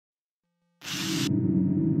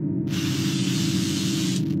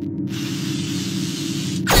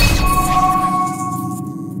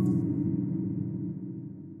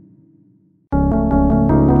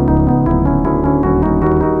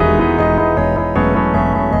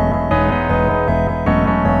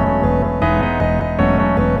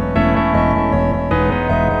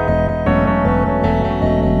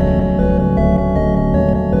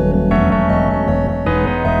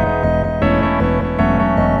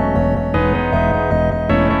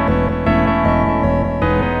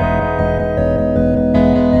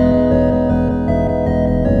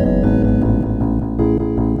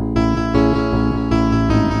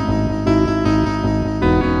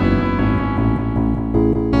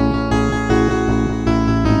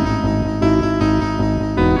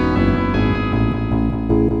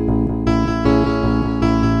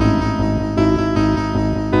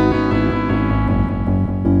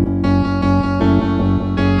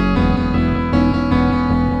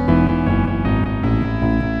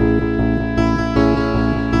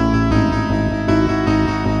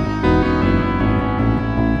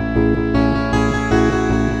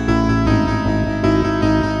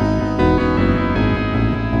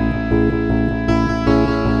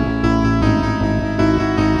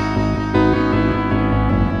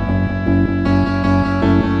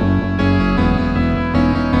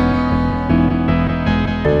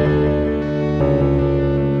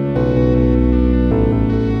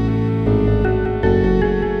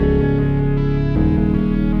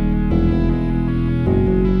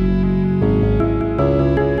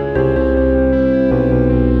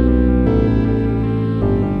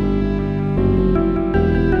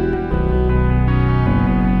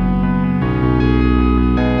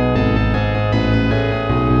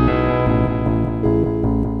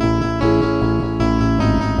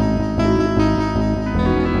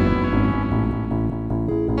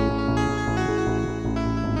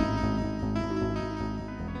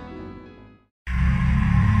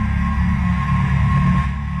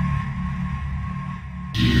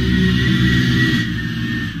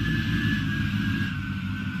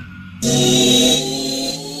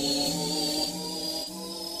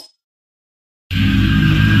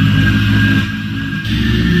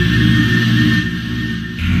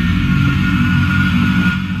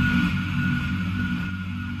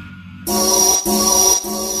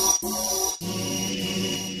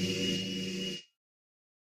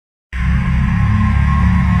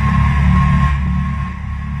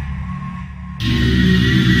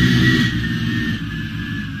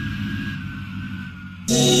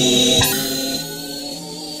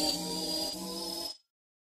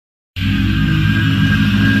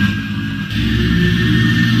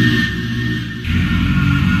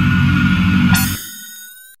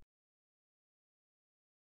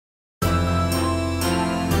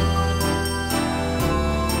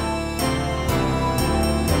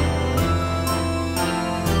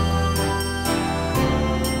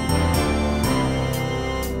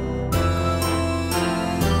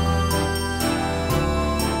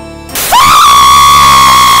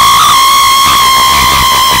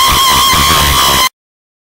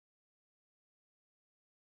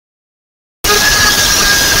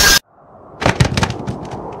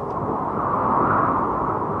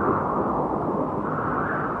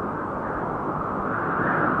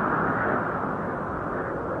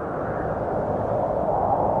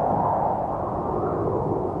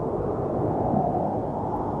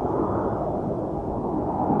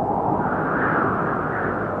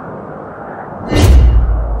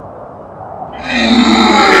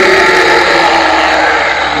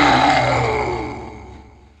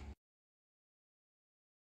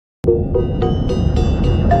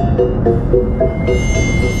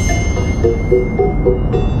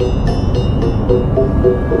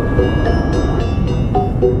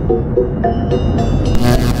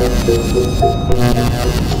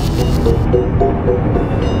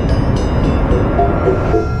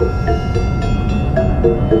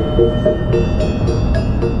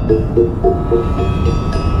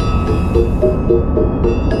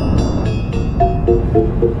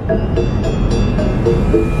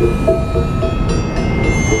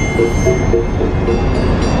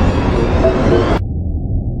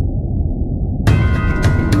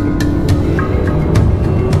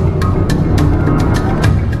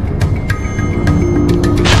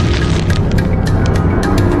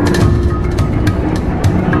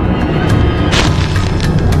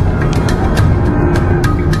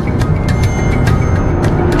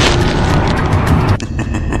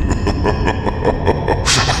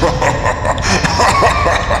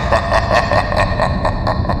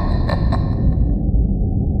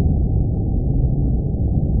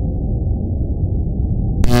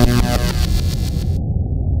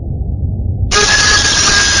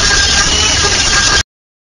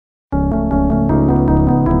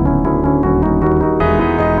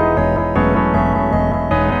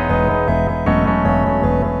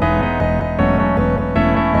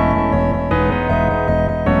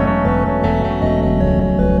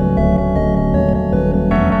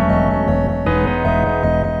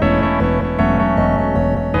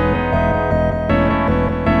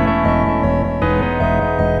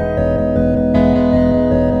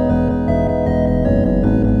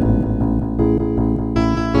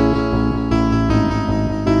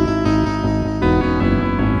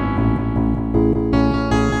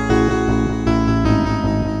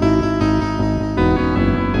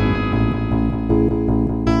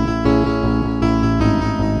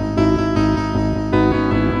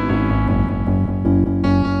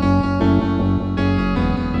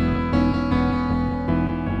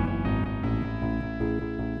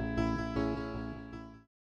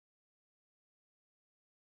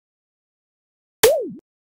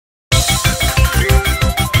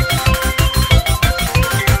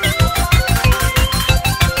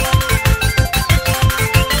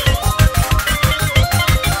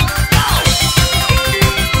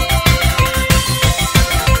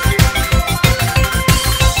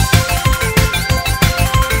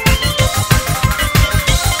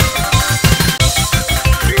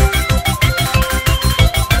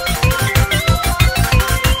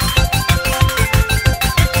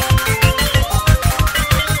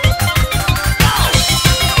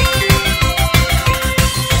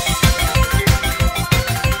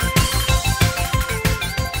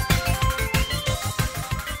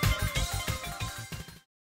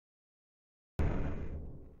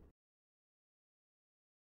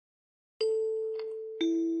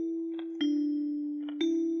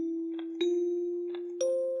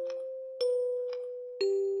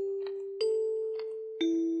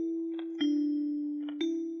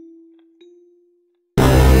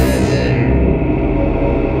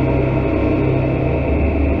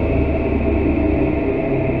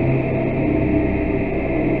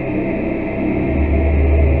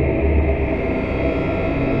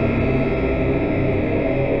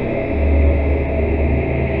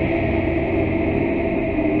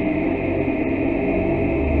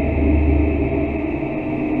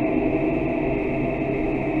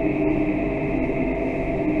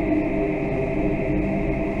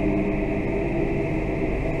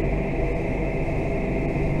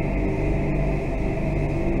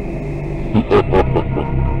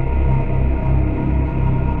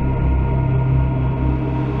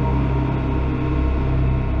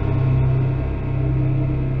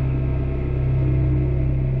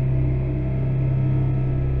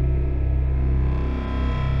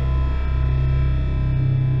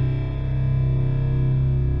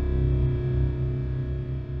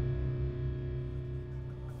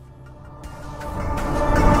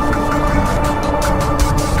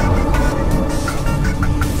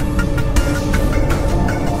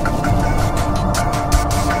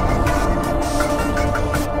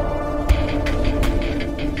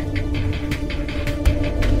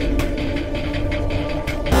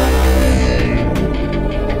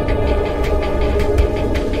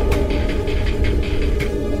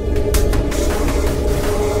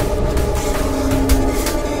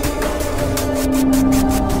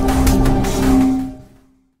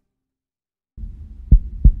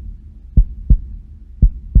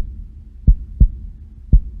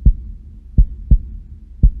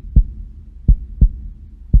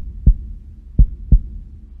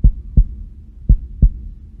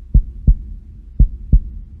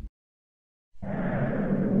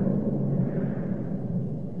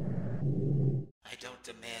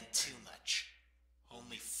demand too much.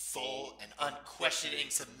 Only full and unquestioning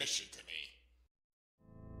submission to me.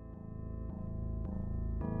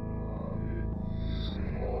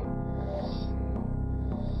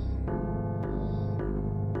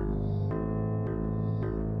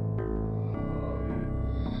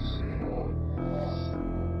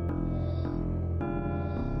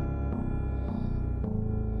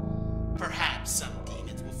 Perhaps some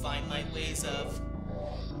demons will find my ways of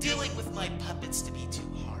dealing with my puppets to be too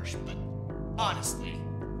harsh, but honestly,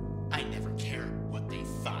 I never cared what they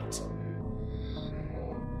thought.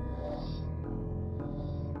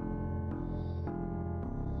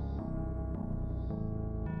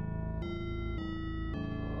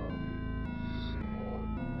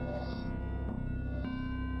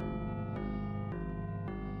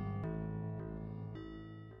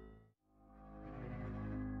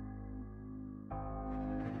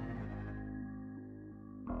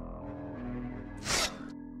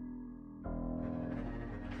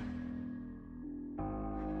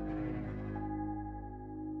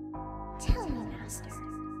 Tell me, Master,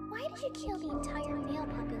 why did you kill the entire male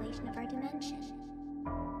population of our dimension?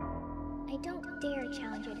 I don't dare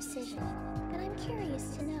challenge your decision, but I'm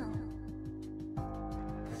curious to know.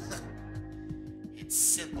 It's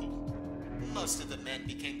simple. Most of the men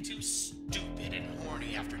became too stupid and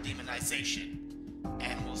horny after demonization.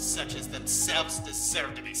 Animals such as themselves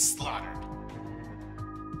deserve to be slaughtered.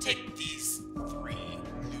 Take these 3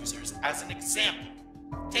 losers as an example.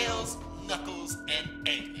 Tails, Knuckles, and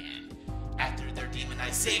Eggman. After their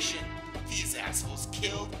demonization, these assholes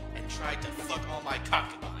killed and tried to fuck all my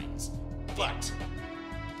concubines. But,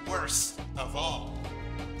 worst of all,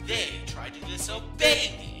 they tried to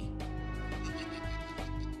disobey me.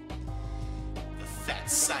 The fat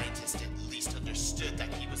scientist at least understood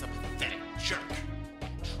that he was a pathetic jerk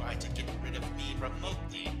and tried to get rid of me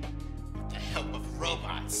remotely with the help of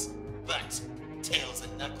robots. But, Tails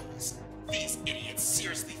and Knuckles, these idiots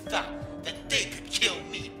seriously thought that they could kill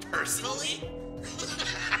me personally?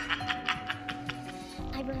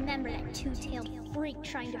 I remember that two-tailed freak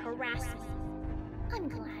trying to harass me. I'm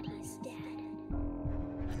glad he's dead.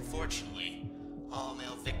 Unfortunately, all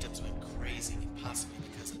male victims went crazy and possibly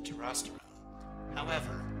because of testosterone.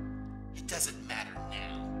 However, it doesn't matter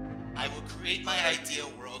now. I will create my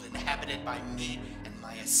ideal world inhabited by me and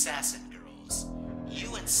my assassin girls.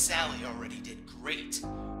 You and Sally already did great.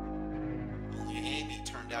 Only Amy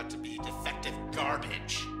turned out to be defective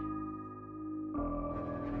garbage.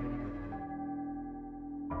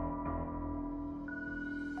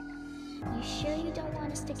 You sure you don't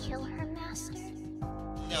want us to kill her, Master?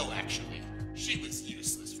 No, actually. She was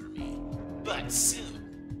useless for me. But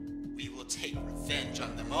soon, we will take revenge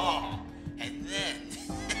on them all. And then,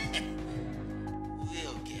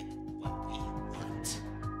 we'll get what we want.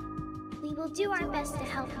 We will do our best to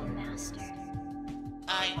help you, Master.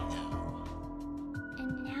 I know.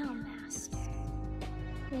 And now, Master,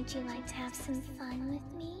 would you like to have some fun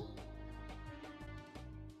with me?